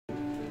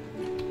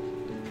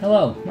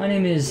Hello, my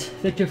name is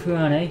Victor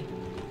Furane.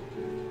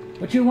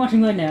 What you're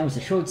watching right now is a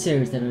short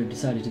series that I've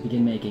decided to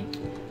begin making.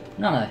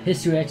 I'm not a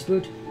history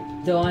expert,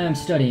 though I am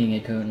studying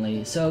it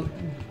currently, so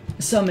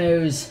some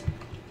errors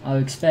are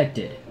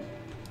expected.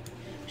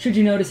 Should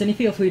you notice any,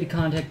 feel free to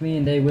contact me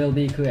and they will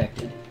be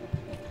corrected.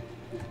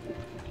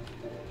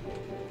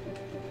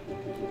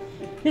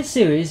 This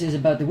series is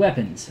about the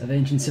weapons of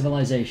ancient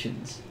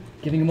civilizations,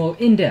 giving a more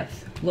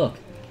in-depth look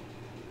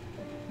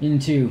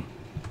into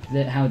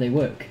how they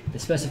work, the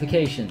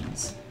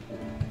specifications,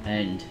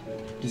 and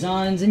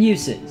designs and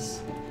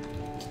uses.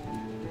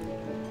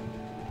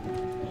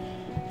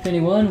 If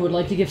anyone would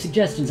like to give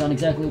suggestions on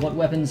exactly what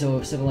weapons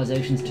or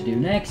civilizations to do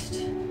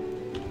next,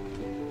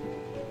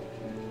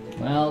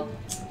 well,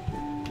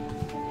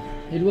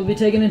 it will be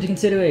taken into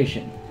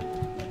consideration.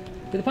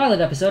 For the pilot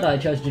episode, I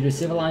chose to do a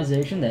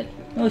civilization that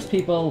most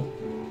people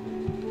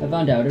have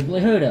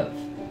undoubtedly heard of,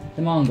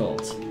 the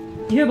Mongols.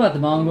 You hear about the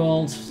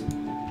Mongols,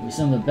 they're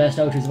some of the best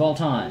archers of all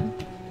time.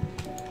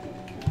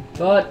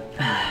 But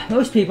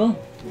most people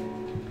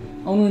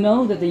only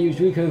know that they used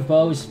recurve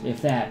bows,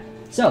 if that.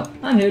 So,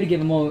 I'm here to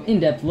give a more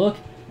in-depth look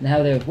at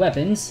how their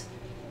weapons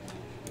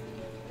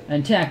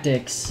and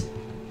tactics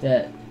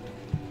that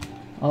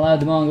allowed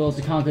the Mongols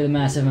to conquer the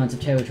massive amounts of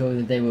territory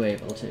that they were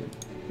able to.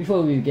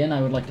 Before we begin,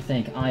 I would like to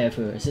thank Eiya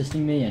for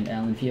assisting me and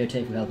Alan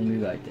Fiote for helping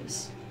me write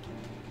this.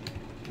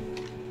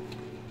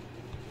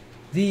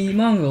 The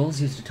Mongols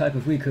used a type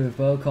of recurve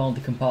bow called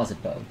the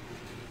composite bow.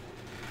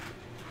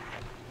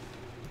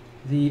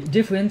 The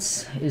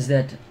difference is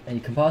that a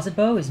composite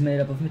bow is made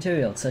up of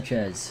materials such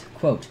as,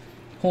 quote,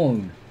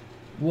 horn,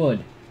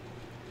 wood,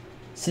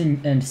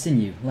 and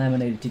sinew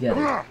laminated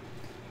together.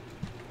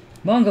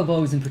 Mongol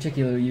bows in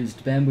particular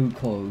used bamboo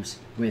cores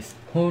with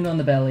horn on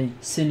the belly,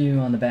 sinew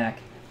on the back,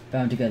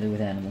 bound together with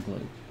animal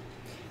glue.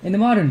 In the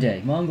modern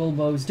day, Mongol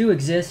bows do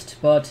exist,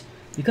 but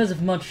because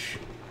of much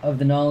of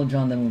the knowledge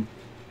on them,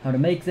 how to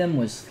make them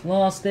was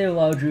lost, they are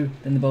larger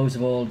than the bows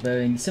of old,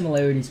 bearing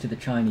similarities to the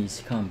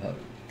Chinese combo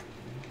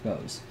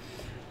bows.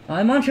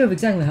 I'm not sure of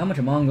exactly how much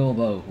a Mongol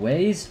bow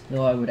weighs,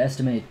 though I would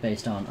estimate,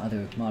 based on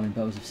other modern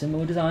bows of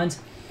similar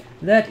designs,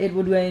 that it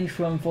would range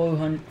from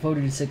 40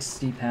 to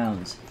 60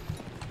 pounds.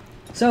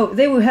 So,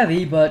 they were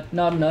heavy, but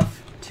not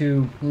enough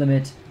to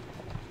limit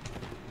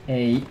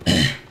a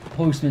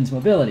horseman's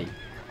mobility.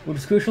 What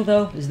is crucial,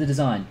 though, is the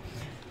design.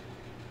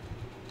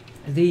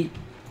 The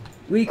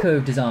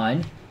recurve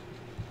design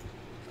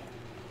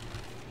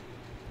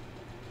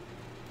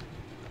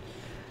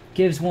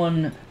gives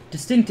one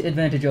distinct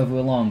advantage over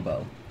a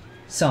longbow: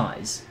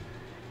 size.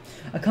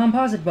 A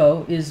composite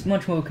bow is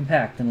much more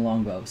compact than a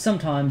longbow,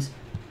 sometimes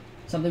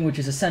something which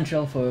is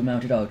essential for a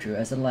mounted archer,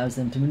 as it allows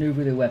them to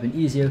maneuver their weapon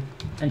easier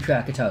and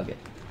track a target.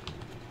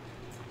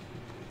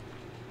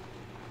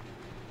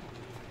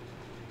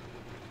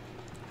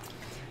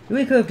 The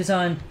recurve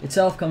design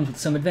itself comes with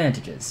some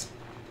advantages.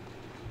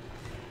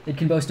 It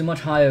can boast a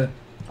much higher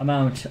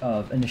amount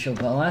of initial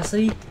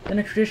velocity than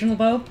a traditional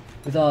bow,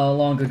 with a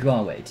longer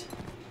draw weight.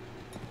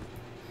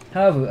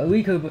 However, a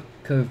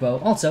recurve bow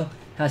also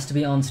has to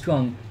be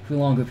unstrung for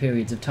longer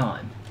periods of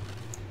time,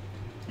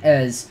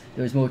 as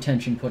there is more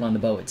tension put on the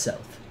bow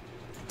itself.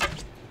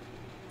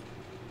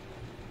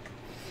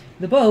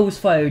 The bow was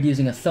fired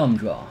using a thumb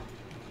draw.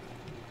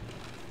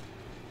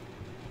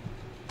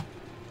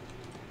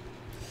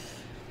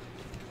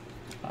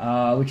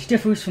 Which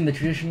differs from the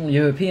traditional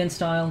European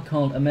style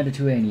called a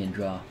Mediterranean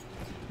draw.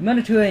 The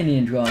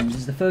Mediterranean draw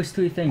uses the first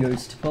three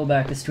fingers to pull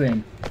back the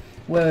string,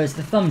 whereas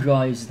the thumb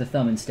draw uses the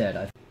thumb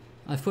instead.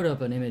 I've put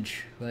up an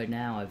image right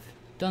now. I've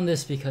done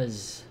this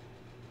because,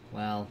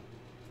 well,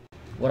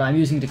 what I'm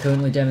using to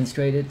currently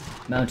demonstrate it,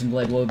 Mountain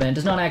Blade Warband,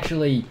 does not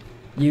actually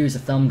use a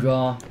thumb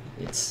draw.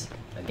 It's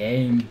a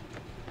game.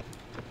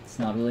 It's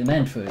not really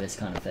meant for this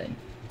kind of thing.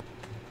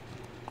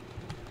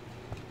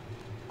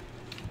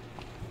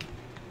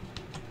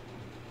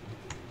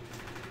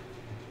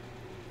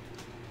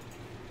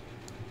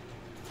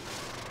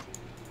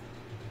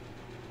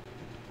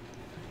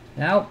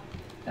 Now,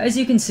 as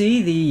you can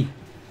see, the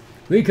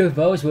recurve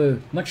bows were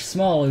much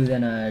smaller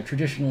than a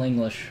traditional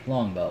English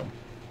longbow.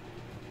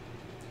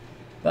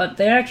 But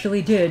they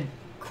actually did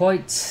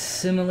quite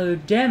similar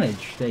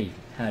damage. They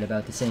had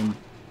about the same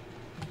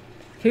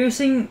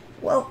piercing.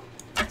 Well,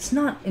 that's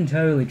not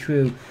entirely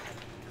true.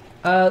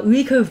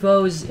 Recurve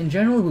bows in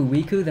general were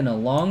weaker than a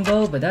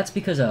longbow, but that's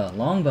because a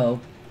longbow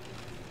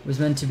was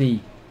meant to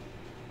be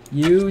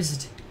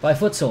used by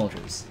foot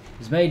soldiers. It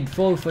was made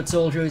for foot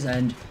soldiers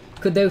and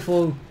could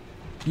therefore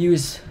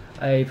use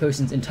a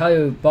person's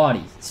entire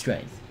body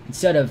strength,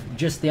 instead of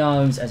just the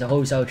arms as a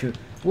horse archer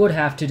would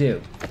have to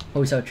do.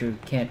 Horse archer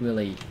can't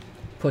really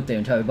put their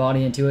entire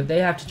body into it, they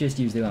have to just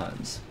use their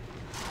arms.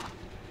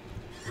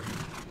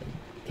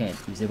 They can't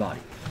use their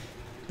body.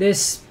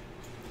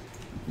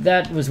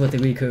 That was what the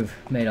recurve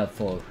made up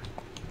for.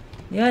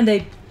 Yeah, and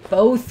they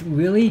both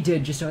really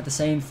did just about the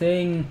same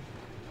thing,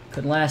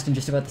 could last in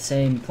just about the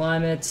same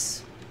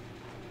climates,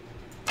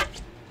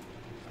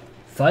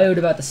 fired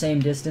about the same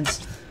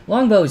distance.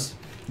 Longbows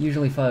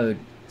usually fired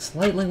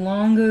slightly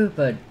longer,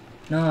 but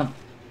not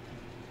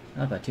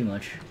Not by too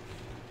much.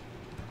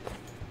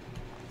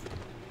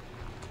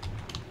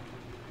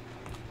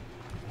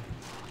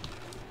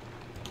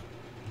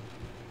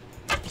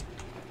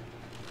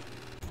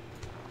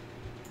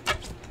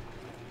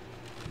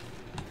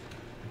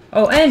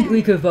 Oh, and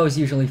recurve bows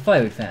usually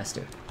fired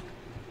faster.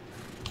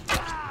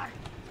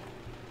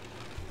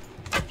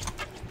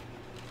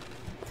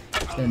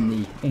 Than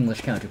the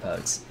English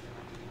counterparts.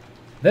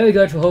 Very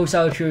good for horse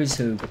archers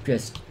who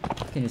just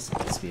can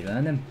just speed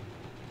around them.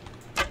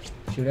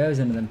 Shoot arrows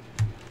into them.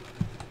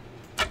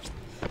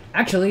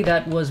 Actually,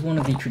 that was one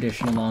of the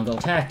traditional Mongol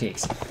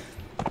tactics.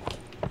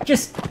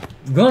 Just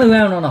run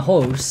around on a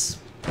horse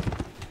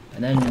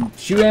and then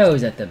shoot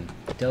arrows at them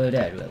till they're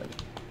dead, really.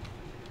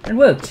 And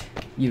worked,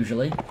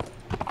 usually.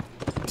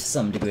 To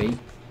some degree.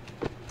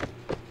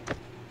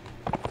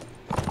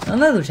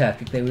 Another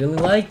tactic they really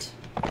liked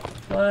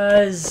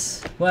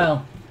was...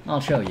 well,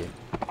 I'll show you.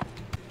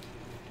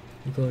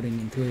 Recording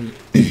in 3,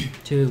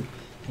 2,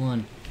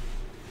 1.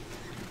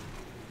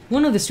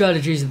 One of the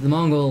strategies that the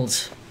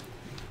Mongols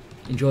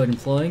enjoyed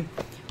employing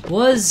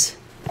was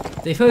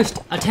they first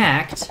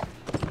attacked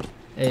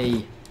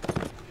a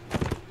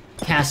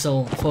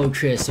castle,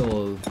 fortress,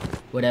 or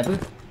whatever,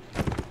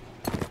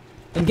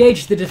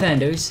 engaged the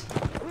defenders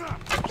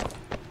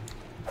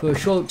for a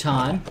short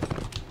time,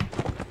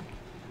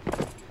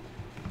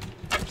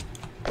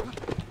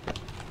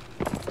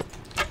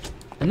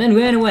 and then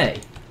ran away,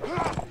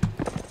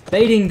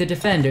 baiting the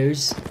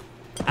defenders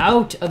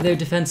out of their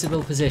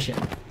defensible position.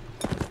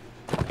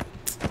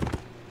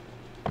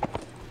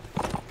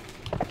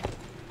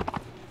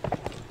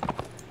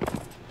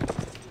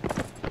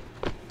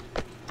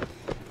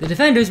 The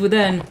defenders would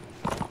then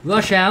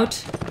rush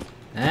out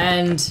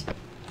and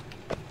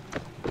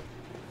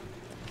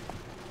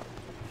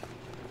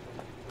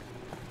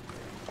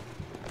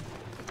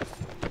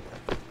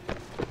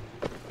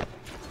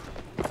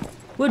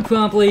would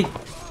promptly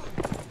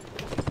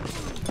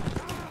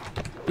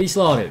be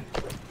slaughtered.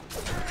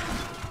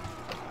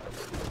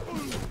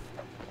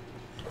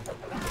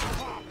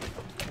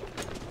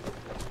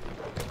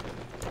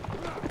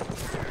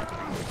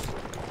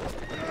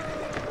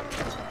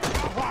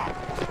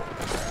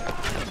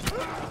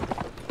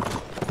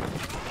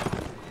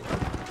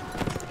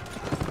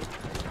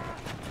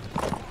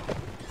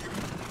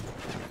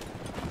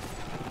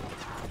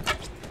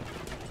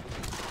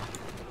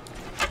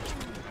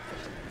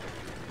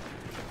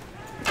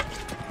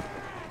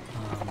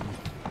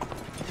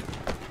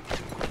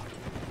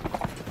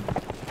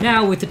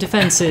 Now, with the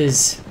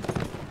defenses,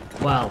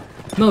 well,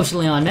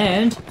 mostly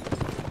unmanned,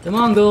 the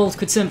Mongols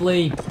could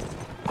simply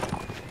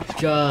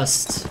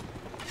just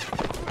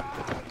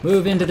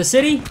move into the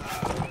city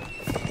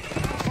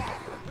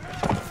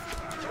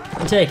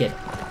and take it.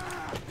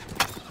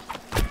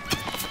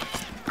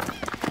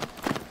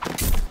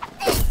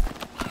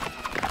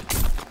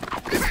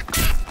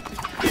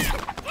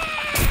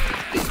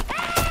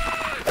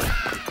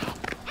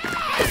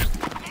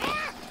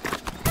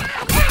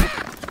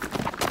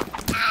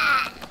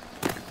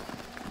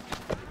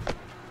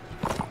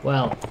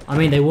 Well, I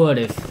mean, they would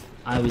if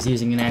I was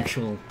using an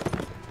actual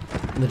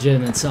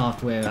legitimate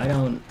software. I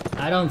don't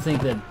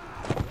think that...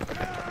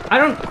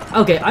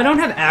 Okay, I don't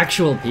have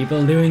actual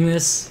people doing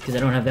this, because I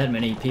don't have that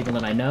many people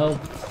that I know.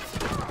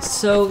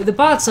 So, the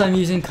bots I'm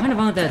using kind of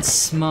aren't that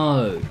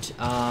smart.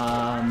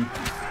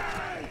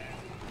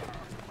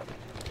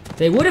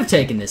 They would have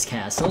taken this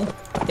castle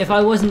if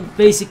I wasn't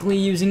basically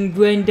using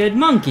brain-dead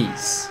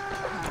monkeys.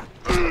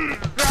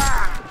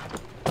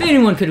 If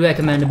anyone could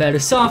recommend a better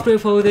software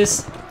for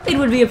this, it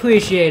would be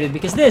appreciated,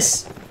 because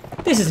this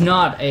is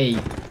not a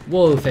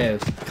warfare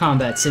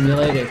combat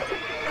simulator.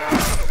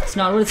 It's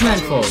not what it's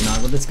meant for,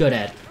 not what it's good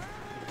at.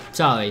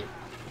 Sorry.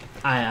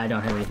 I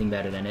don't have anything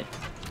better than it.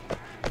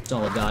 That's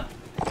all I've got.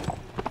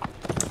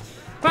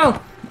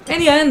 Well, in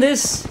the end,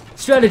 this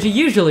strategy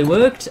usually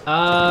worked.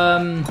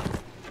 Would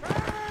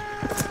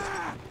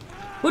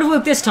have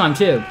worked this time,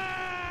 too.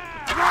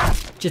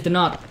 Just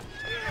not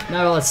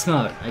all that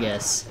smart, I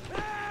guess.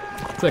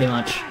 Pretty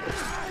much.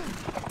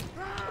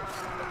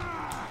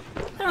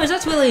 Anyways,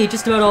 that's really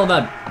just about all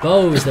about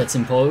bows that's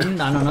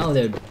important. I don't know,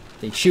 they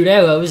shoot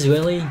arrows,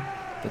 really.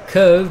 They're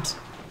curved.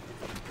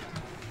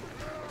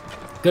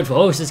 Good for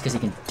horses, because you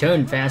can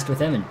turn fast with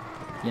them, and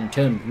you can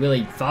turn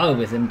really far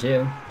with them,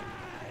 too.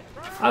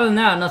 Other than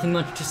that, nothing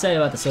much to say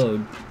about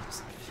the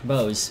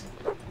bows.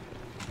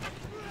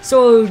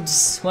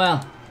 Swords,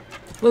 well,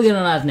 we'll get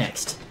on that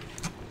next.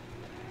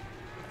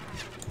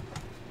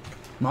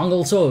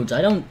 Mongol swords,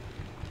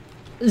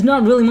 there's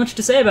not really much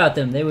to say about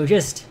them. They were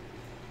just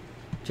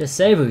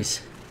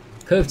sabers.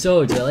 Curved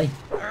swords, really.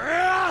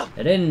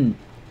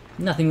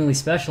 Nothing really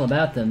special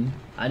about them.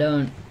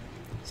 There's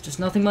just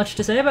nothing much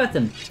to say about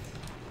them.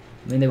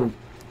 I mean, they were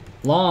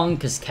long,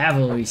 because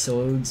cavalry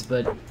swords,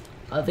 but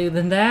other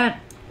than that,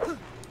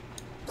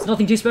 there's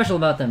nothing too special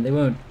about them. They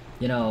weren't,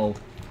 you know,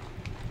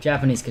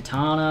 Japanese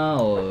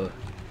katana, or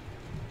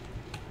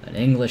an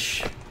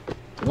English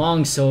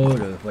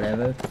longsword, or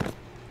whatever.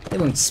 They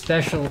weren't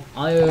special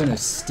iron or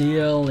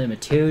steel, their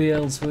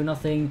materials were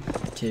nothing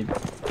to, you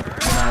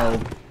know,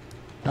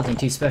 Nothing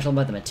too special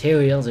about the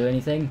materials or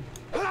anything.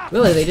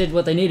 Really, they did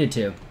what they needed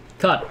to.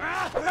 Cut.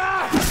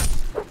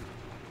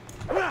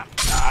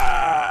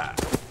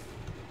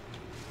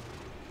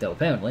 Though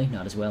apparently,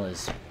 not as well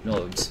as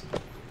Nord's.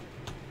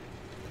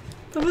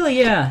 But really,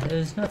 yeah,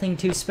 there's nothing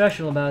too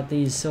special about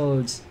these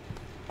swords.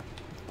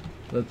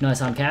 Look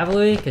nice on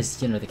cavalry,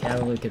 because, you know, the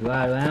cavalry could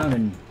ride around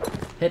and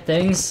hit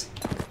things.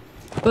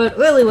 But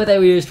really what they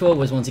were used for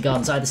was once you got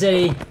inside the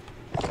city,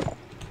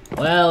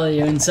 well,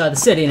 you're inside the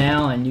city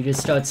now, and you just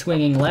start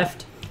swinging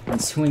left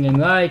and swinging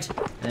right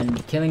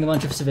and killing a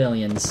bunch of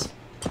civilians.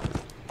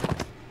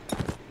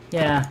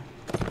 Yeah,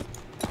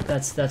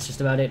 that's just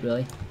about it,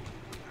 really.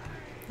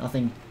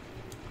 Nothing.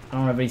 I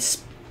don't have any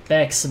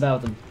specs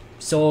about the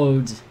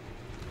swords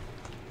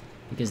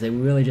because they were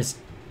really just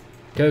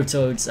goat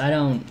swords. I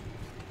don't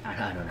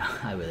know.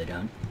 I really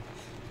don't.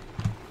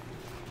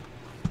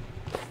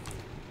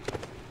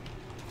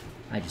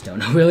 I just don't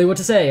know really what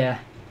to say.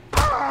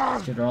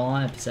 That's all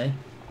I have to say.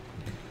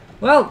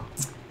 Well,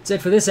 that's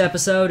it for this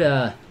episode.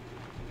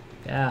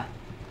 Yeah.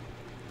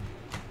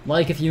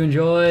 Like if you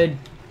enjoyed.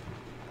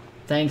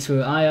 Thanks for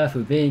Eiya for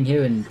being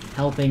here and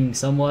helping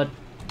somewhat,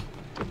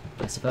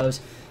 I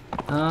suppose.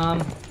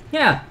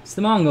 Yeah, it's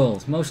the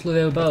Mongols. Mostly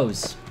their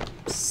bows.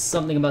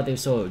 Something about their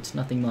swords.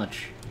 Nothing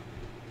much.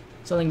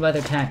 Something about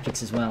their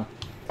tactics as well.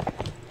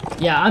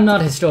 Yeah, I'm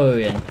not a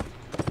historian.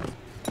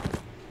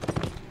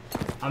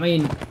 I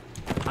mean,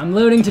 I'm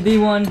learning to be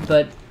one,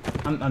 but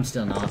I'm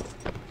still not.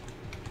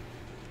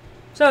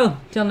 So,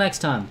 till next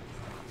time.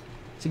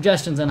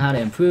 Suggestions on how to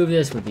improve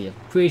this would be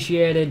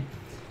appreciated.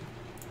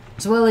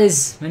 As well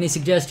as any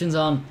suggestions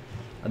on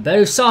a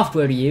better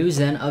software to use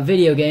than a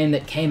video game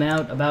that came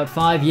out about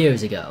 5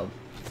 years ago.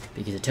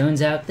 Because it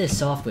turns out this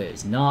software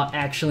is not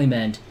actually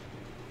meant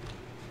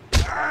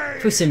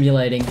for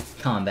simulating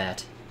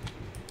combat.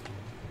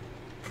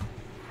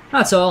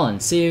 That's all,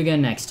 and see you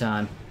again next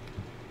time.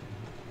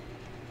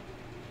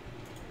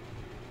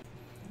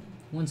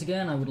 Once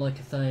again, I would like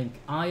to thank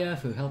Eiya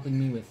for helping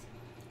me with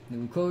the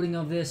recording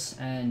of this,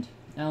 and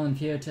Alan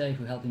Fierte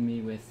for helping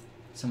me with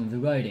some of the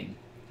writing.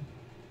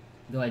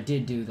 Though I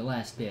did do the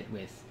last bit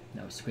with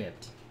no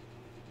script.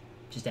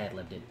 Just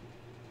ad-libbed it.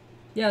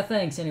 Yeah,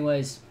 thanks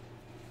anyways.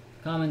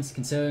 Comments,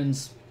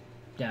 concerns,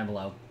 down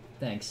below.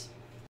 Thanks.